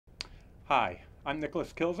Hi, I'm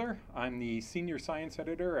Nicholas Kilzer. I'm the Senior Science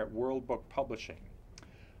Editor at World Book Publishing.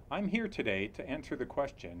 I'm here today to answer the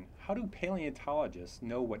question, how do paleontologists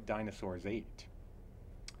know what dinosaurs ate?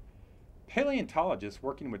 Paleontologists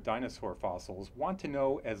working with dinosaur fossils want to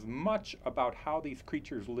know as much about how these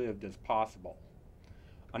creatures lived as possible.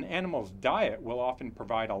 An animal's diet will often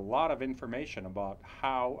provide a lot of information about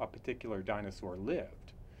how a particular dinosaur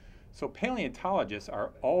lived. So paleontologists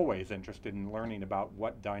are always interested in learning about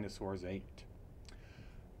what dinosaurs ate.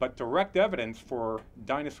 But direct evidence for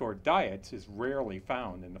dinosaur diets is rarely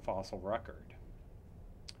found in the fossil record.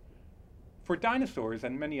 For dinosaurs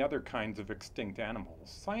and many other kinds of extinct animals,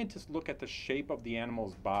 scientists look at the shape of the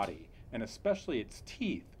animal's body, and especially its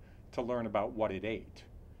teeth, to learn about what it ate.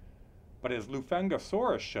 But as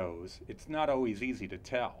Lufengosaurus shows, it's not always easy to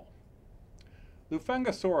tell.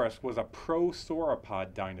 Lufengasaurus was a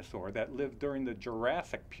prosauropod dinosaur that lived during the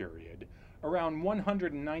Jurassic period, around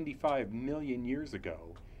 195 million years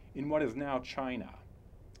ago, in what is now China.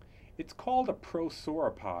 It's called a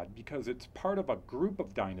prosauropod because it's part of a group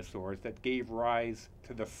of dinosaurs that gave rise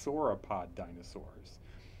to the sauropod dinosaurs.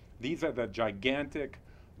 These are the gigantic,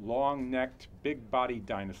 long-necked, big-bodied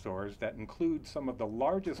dinosaurs that include some of the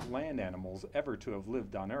largest land animals ever to have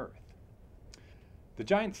lived on Earth. The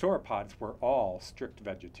giant sauropods were all strict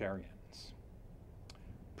vegetarians.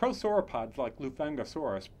 Prosauropods like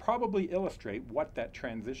Lufengosaurus probably illustrate what that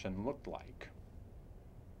transition looked like.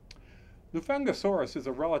 Lufengosaurus is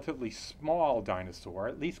a relatively small dinosaur,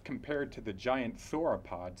 at least compared to the giant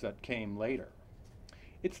sauropods that came later.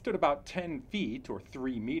 It stood about 10 feet, or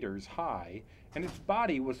 3 meters, high, and its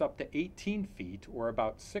body was up to 18 feet, or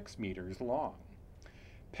about 6 meters, long.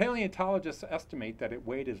 Paleontologists estimate that it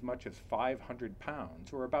weighed as much as 500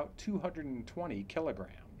 pounds, or about 220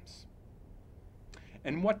 kilograms.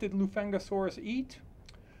 And what did Lufengosaurus eat?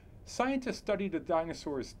 Scientists studied the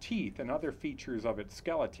dinosaur's teeth and other features of its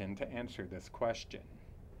skeleton to answer this question.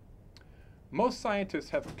 Most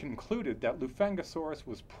scientists have concluded that Lufengosaurus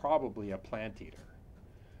was probably a plant eater.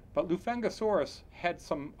 But Lufengosaurus had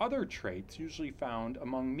some other traits usually found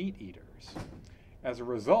among meat eaters. As a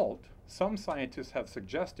result, some scientists have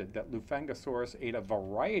suggested that Lufengosaurus ate a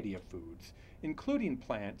variety of foods, including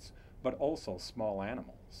plants, but also small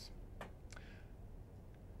animals.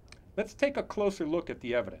 Let's take a closer look at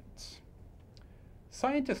the evidence.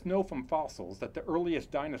 Scientists know from fossils that the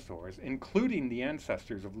earliest dinosaurs, including the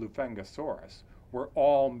ancestors of Lufengosaurus, were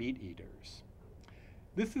all meat eaters.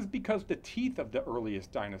 This is because the teeth of the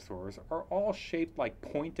earliest dinosaurs are all shaped like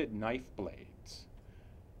pointed knife blades.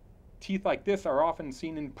 Teeth like this are often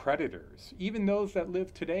seen in predators, even those that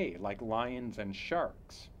live today, like lions and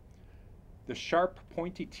sharks. The sharp,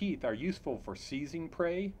 pointy teeth are useful for seizing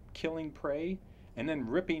prey, killing prey, and then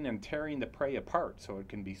ripping and tearing the prey apart so it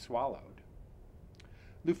can be swallowed.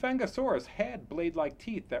 Lufengosaurus had blade-like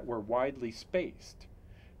teeth that were widely spaced.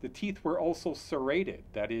 The teeth were also serrated,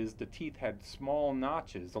 that is, the teeth had small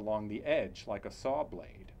notches along the edge like a saw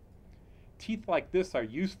blade. Teeth like this are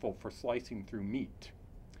useful for slicing through meat.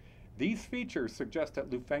 These features suggest that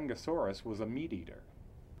Lufengosaurus was a meat eater.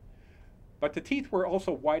 But the teeth were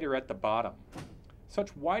also wider at the bottom.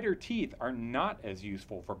 Such wider teeth are not as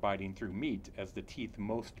useful for biting through meat as the teeth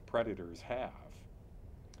most predators have.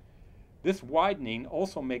 This widening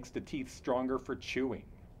also makes the teeth stronger for chewing.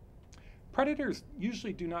 Predators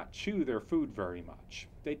usually do not chew their food very much.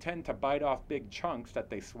 They tend to bite off big chunks that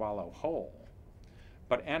they swallow whole.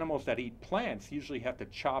 But animals that eat plants usually have to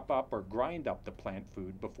chop up or grind up the plant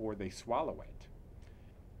food before they swallow it.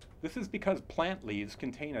 This is because plant leaves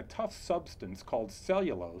contain a tough substance called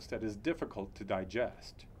cellulose that is difficult to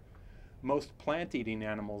digest. Most plant-eating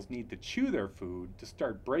animals need to chew their food to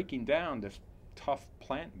start breaking down this tough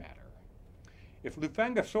plant matter. If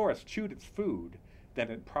Lufengosaurus chewed its food,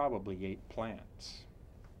 then it probably ate plants.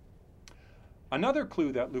 Another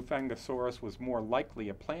clue that Lufengosaurus was more likely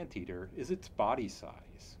a plant eater is its body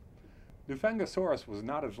size. Lufengosaurus was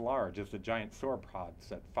not as large as the giant sauropods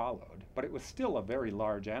that followed, but it was still a very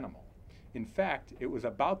large animal. In fact, it was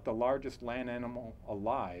about the largest land animal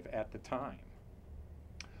alive at the time.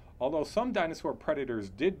 Although some dinosaur predators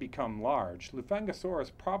did become large,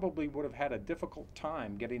 Lufengosaurus probably would have had a difficult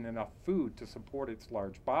time getting enough food to support its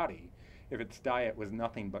large body if its diet was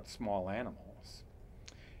nothing but small animals.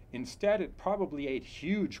 Instead, it probably ate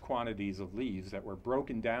huge quantities of leaves that were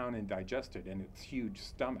broken down and digested in its huge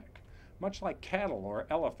stomach, much like cattle or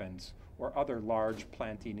elephants or other large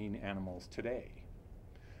plant-eating animals today.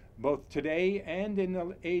 Both today and in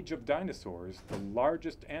the age of dinosaurs, the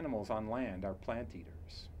largest animals on land are plant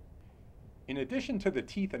eaters. In addition to the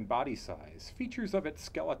teeth and body size, features of its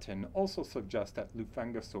skeleton also suggest that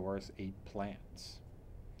Lufengosaurus ate plants.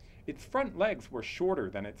 Its front legs were shorter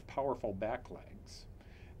than its powerful back legs.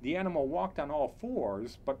 The animal walked on all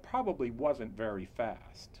fours, but probably wasn't very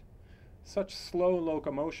fast. Such slow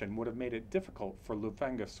locomotion would have made it difficult for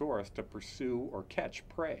Lufengosaurus to pursue or catch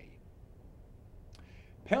prey.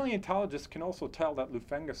 Paleontologists can also tell that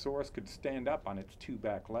Lufengosaurus could stand up on its two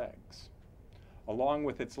back legs. Along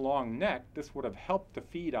with its long neck, this would have helped to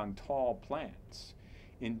feed on tall plants.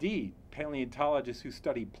 Indeed, paleontologists who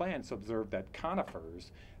study plants observe that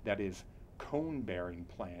conifers, that is, cone-bearing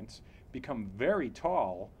plants, become very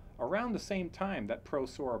tall around the same time that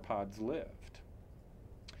prosauropods lived.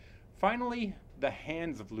 Finally, the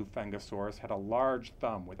hands of Lufengosaurus had a large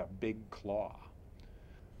thumb with a big claw.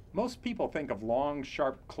 Most people think of long,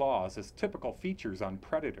 sharp claws as typical features on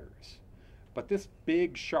predators, but this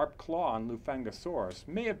big, sharp claw on Lufengosaurus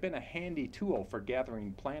may have been a handy tool for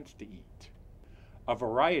gathering plants to eat. A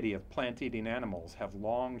variety of plant-eating animals have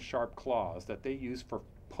long, sharp claws that they use for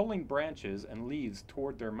pulling branches and leaves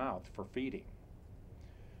toward their mouth for feeding.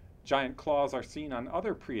 Giant claws are seen on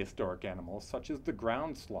other prehistoric animals, such as the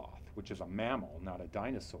ground sloth, which is a mammal, not a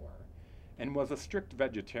dinosaur, and was a strict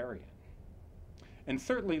vegetarian. And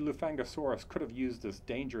certainly Lufengosaurus could have used this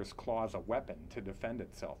dangerous claw as a weapon to defend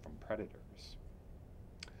itself from predators.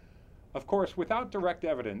 Of course, without direct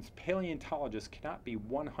evidence, paleontologists cannot be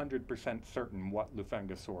 100% certain what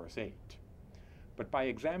Lufengosaurus ate. But by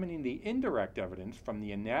examining the indirect evidence from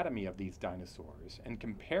the anatomy of these dinosaurs and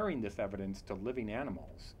comparing this evidence to living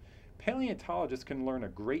animals, paleontologists can learn a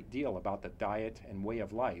great deal about the diet and way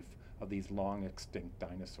of life of these long extinct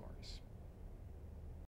dinosaurs.